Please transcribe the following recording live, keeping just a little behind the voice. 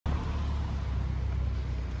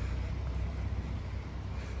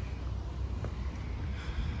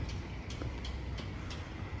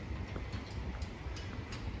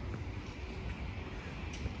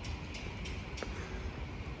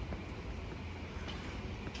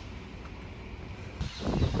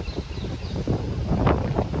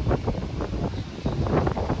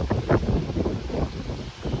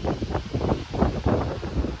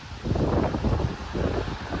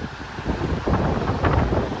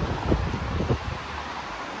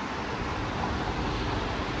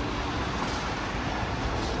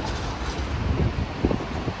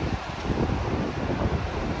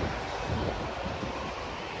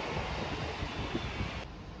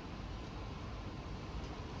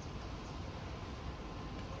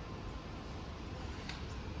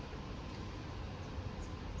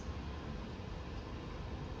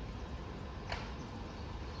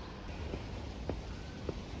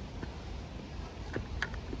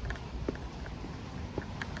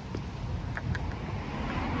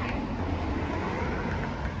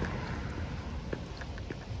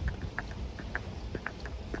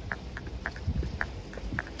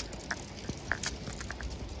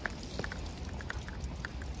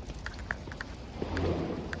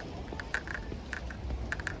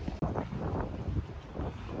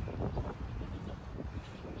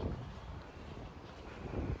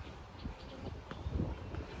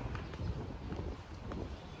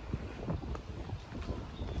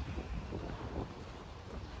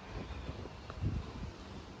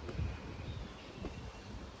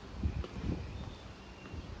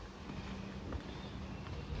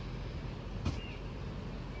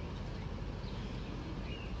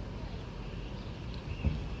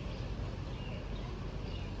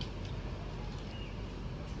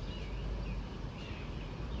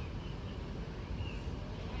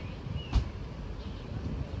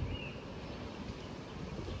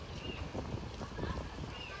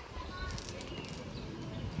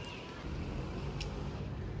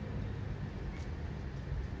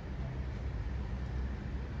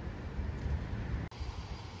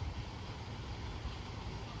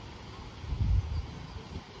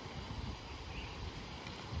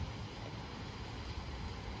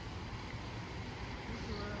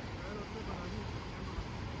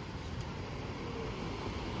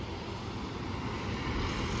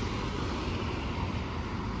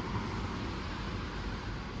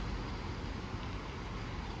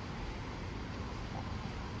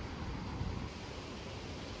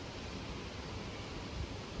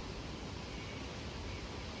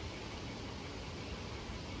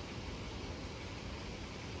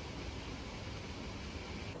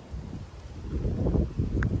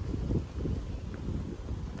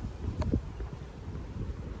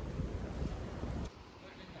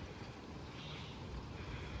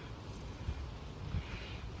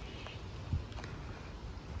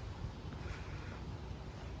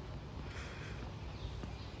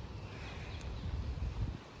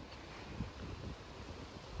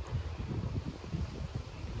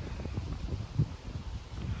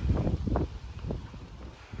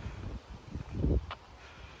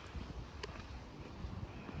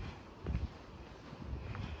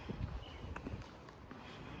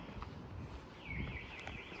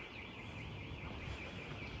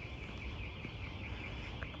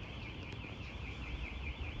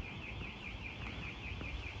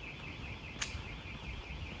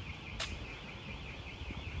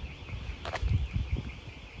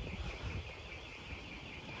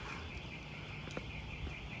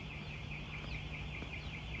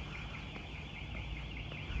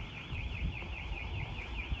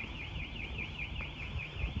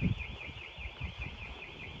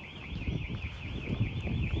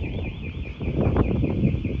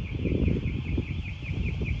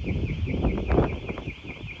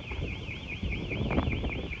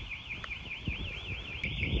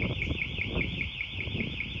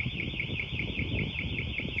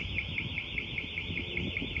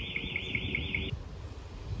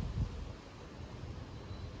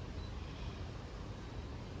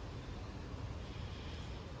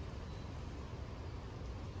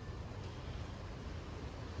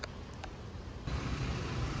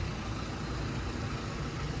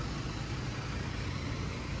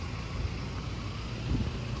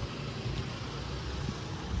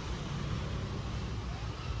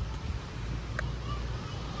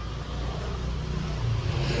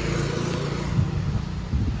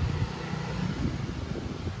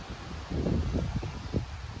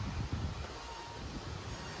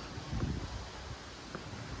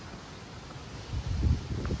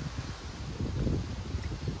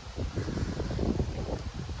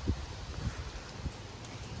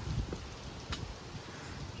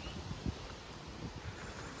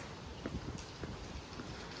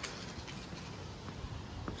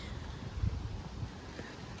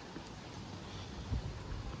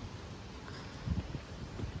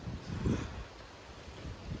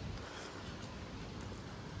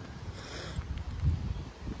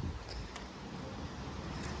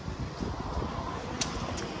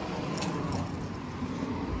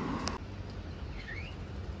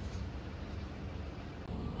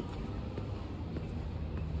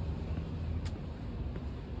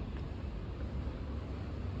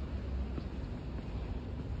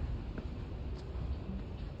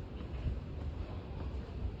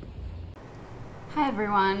Hi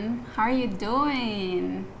everyone, how are you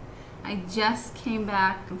doing? I just came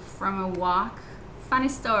back from a walk. Funny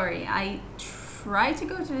story, I tried to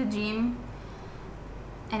go to the gym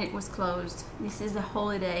and it was closed. This is a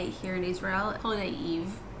holiday here in Israel, holiday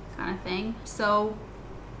eve kind of thing. So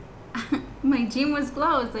my gym was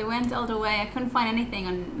closed. I went all the way, I couldn't find anything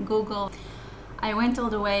on Google. I went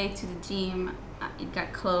all the way to the gym, it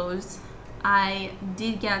got closed. I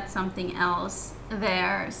did get something else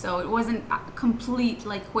there, so it wasn't a complete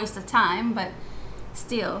waste of time, but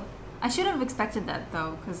still I should have expected that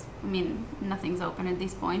though, because I mean nothing's open at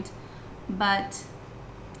this point. But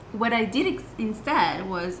what I did instead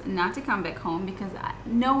was not to come back home, because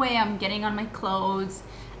no way I'm getting on my clothes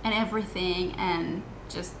and everything and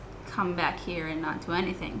just come back here and not do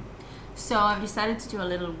anything. So I've decided to do a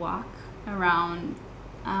little walk around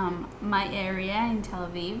my area in Tel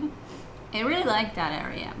Aviv. I really like that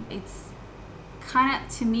area. It's kind of,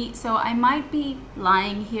 to me, so I might be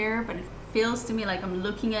lying here, but it feels to me like I'm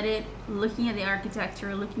looking at it, looking at the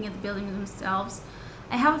architecture, looking at the buildings themselves.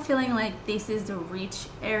 I have a feeling like this is the rich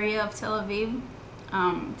area of Tel Aviv.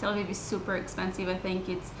 Tel Aviv is super expensive. I think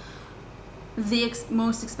it's the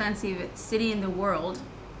most expensive city in the world.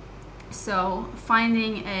 So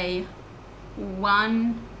finding a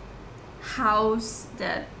one house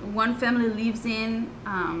that one family lives in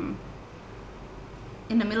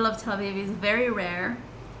the middle of Tel Aviv is very rare,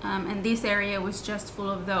 and this area was just full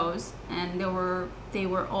of those, and they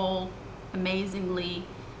were all amazingly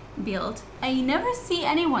built. I never see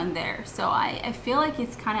anyone there, so I feel like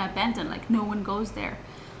it's kind of abandoned, like no one goes there.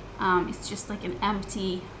 It's just like an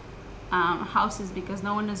empty houses, because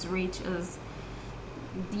no one is rich as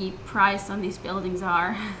the price on these buildings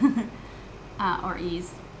are or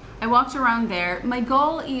is. I walked around there. My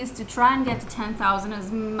goal is to try and get to 10,000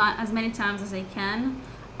 as many times as I can,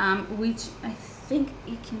 which I think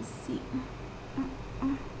you can see.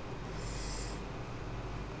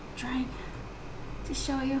 Trying to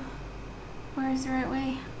show you where is the right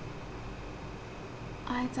way.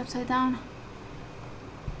 It's upside down.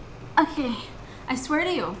 Okay, I swear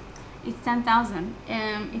to you, it's 10,000.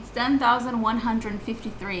 It's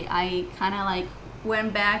 10,153. I kind of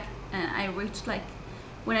went back and I reached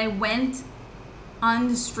when I went on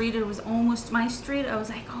the street, it was almost my street. I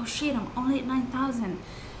was like, oh shit, I'm only at 9,000.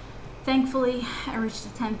 Thankfully, I reached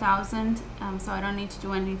the 10,000, so I don't need to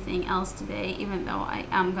do anything else today, even though I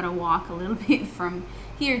am gonna walk a little bit from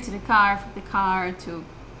here to the car, from the car to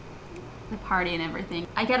the party and everything.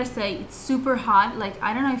 I gotta say, it's super hot.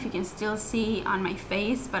 I don't know if you can still see on my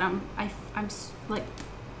face, but I'm like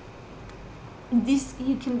this.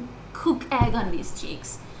 You can cook egg on these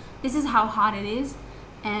cheeks. This is how hot it is.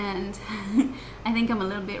 And I think I'm a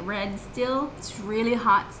little bit red still. It's really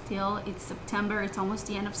hot still. It's September. It's almost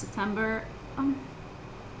the end of September.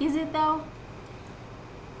 Is it though?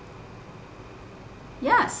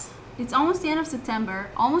 Yes, it's almost the end of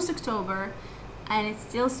September, almost October, and it's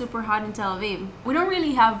still super hot in Tel Aviv. We don't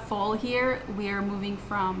really have fall here. We are moving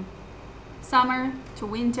from summer to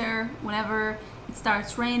winter. Whenever it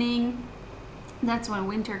starts raining, that's when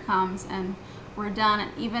winter comes, and we're done.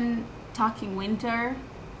 And even talking winter,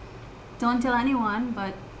 don't tell anyone,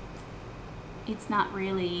 but it's not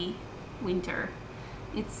really winter.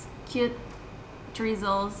 It's cute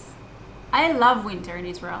drizzles. I love winter in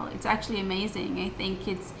Israel. It's actually amazing. I think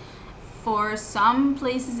it's, for some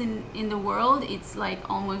places in the world, it's like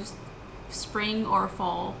almost spring or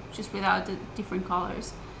fall, just without the different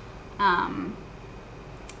colors.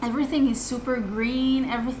 Everything is super green,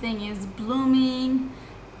 everything is blooming,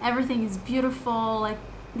 everything is beautiful.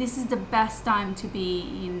 This is the best time to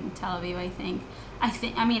be in Tel Aviv, I think.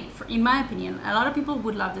 I mean, in my opinion, a lot of people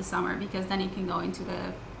would love the summer, because then you can go into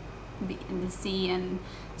the sea and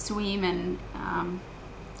swim and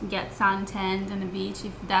get suntanned on the beach,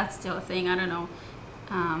 if that's still a thing. I don't know.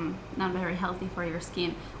 Not very healthy for your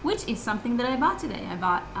skin, which is something that I bought today. I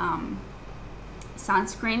bought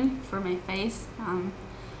sunscreen for my face.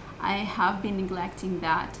 I have been neglecting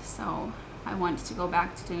that, so I wanted to go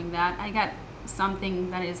back to doing that. I got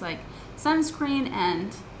something that is like sunscreen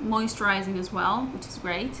and moisturizing as well, which is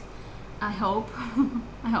great. I hope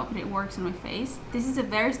I hope it works on my face. This is a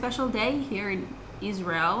very special day here in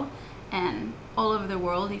Israel and all over the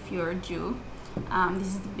world if you're a Jew. This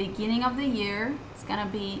is the beginning of the year. It's gonna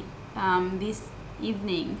be this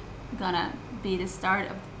evening gonna be the start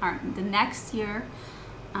of the next year,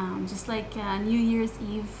 just like New Year's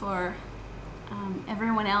Eve for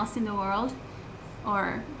everyone else in the world,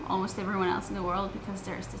 or almost everyone else in the world, because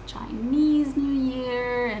there's the Chinese New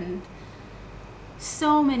Year and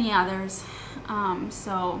so many others. And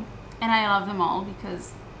I love them all,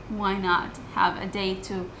 because why not have a day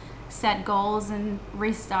to set goals and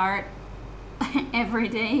restart every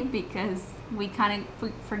day, because we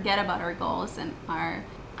forget about our goals and our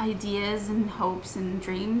ideas and hopes and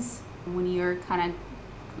dreams when you're kind of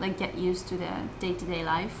like get used to the day-to-day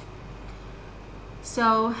life.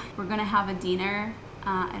 So we're gonna have a dinner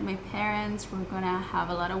at my parents'. We're gonna have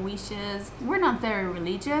a lot of wishes. We're not very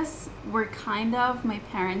religious. We're kind of, my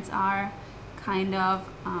parents are kind of,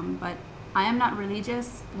 but I am not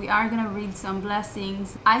religious. We are gonna read some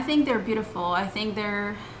blessings. I think they're beautiful. I think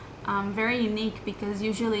they're very unique, because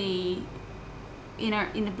usually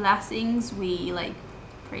in the blessings we like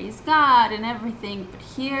praise God and everything, but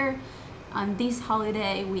here on this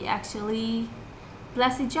holiday we actually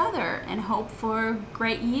bless each other and hope for a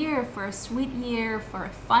great year, for a sweet year, for a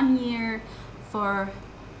fun year, for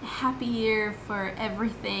a happy year, for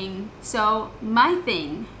everything. So my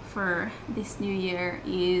thing for this new year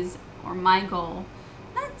is, or my goal,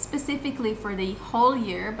 not specifically for the whole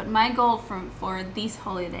year, but my goal for this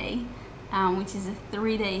holiday, which is a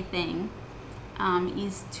 3-day thing,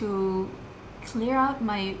 is to clear out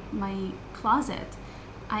my closet.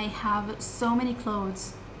 I have so many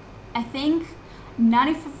clothes. I think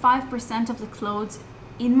 95% of the clothes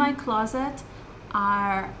in my closet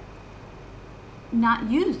are not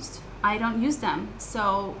used. I don't use them,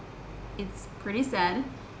 so it's pretty sad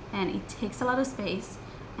and it takes a lot of space,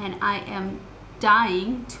 and I am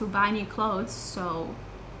dying to buy new clothes, so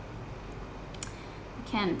you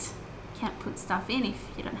can't put stuff in if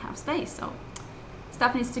you don't have space. So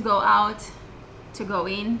stuff needs to go out to go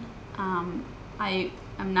in.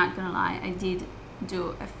 I'm not gonna lie, I did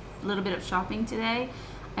do a little bit of shopping today.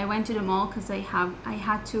 I went to the mall because I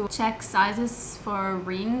had to check sizes for a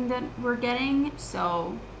ring that we're getting.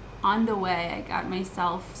 So on the way I got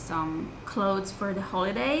myself some clothes for the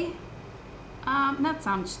holiday. That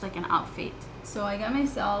sounds just like an outfit. So I got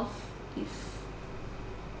myself, if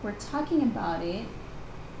we're talking about it,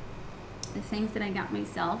 the things that I got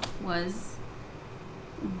myself was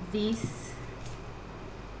this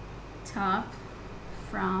top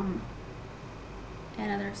from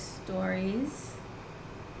Another Stories.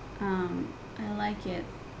 I like it.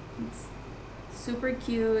 It's super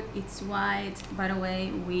cute. It's white. By the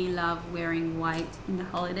way, we love wearing white in the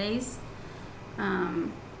holidays.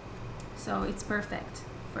 So it's perfect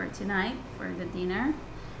for tonight, for the dinner.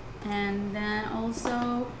 And then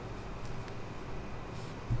also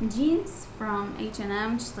jeans from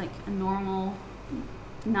H&M, just like a normal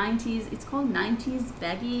 90s. It's called 90s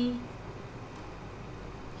baggy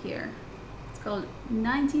here. It's called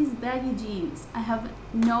 90s baggy jeans. I have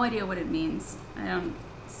no idea what it means. I don't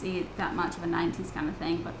see it that much of a 90s kind of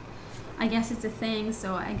thing, but I guess it's a thing.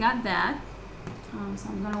 So I got that. So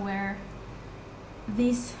I'm gonna wear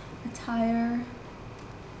this attire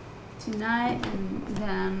tonight, and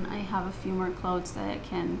then I have a few more clothes that I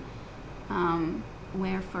can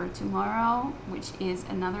wear for tomorrow, which is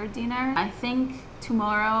another dinner. I think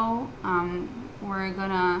tomorrow we're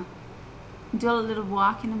gonna do a little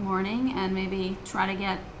walk in the morning and maybe try to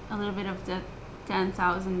get a little bit of the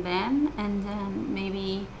 10,000 then, and then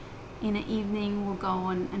maybe in the evening we'll go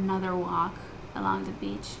on another walk along the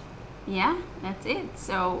beach. Yeah, that's it.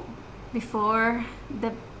 So before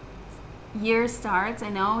the year starts, I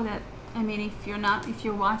know that, I mean, if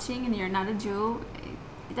you're watching and you're not a Jew,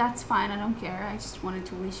 that's fine, I don't care. I just wanted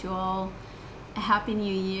to wish you all a happy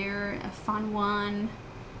new year, a fun one,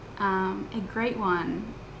 a great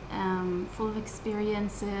one, full of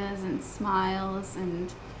experiences and smiles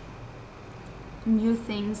and new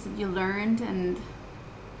things that you learned, and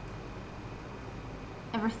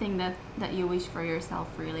everything that you wish for yourself,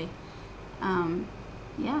 really.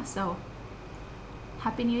 Yeah, so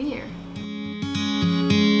happy new year.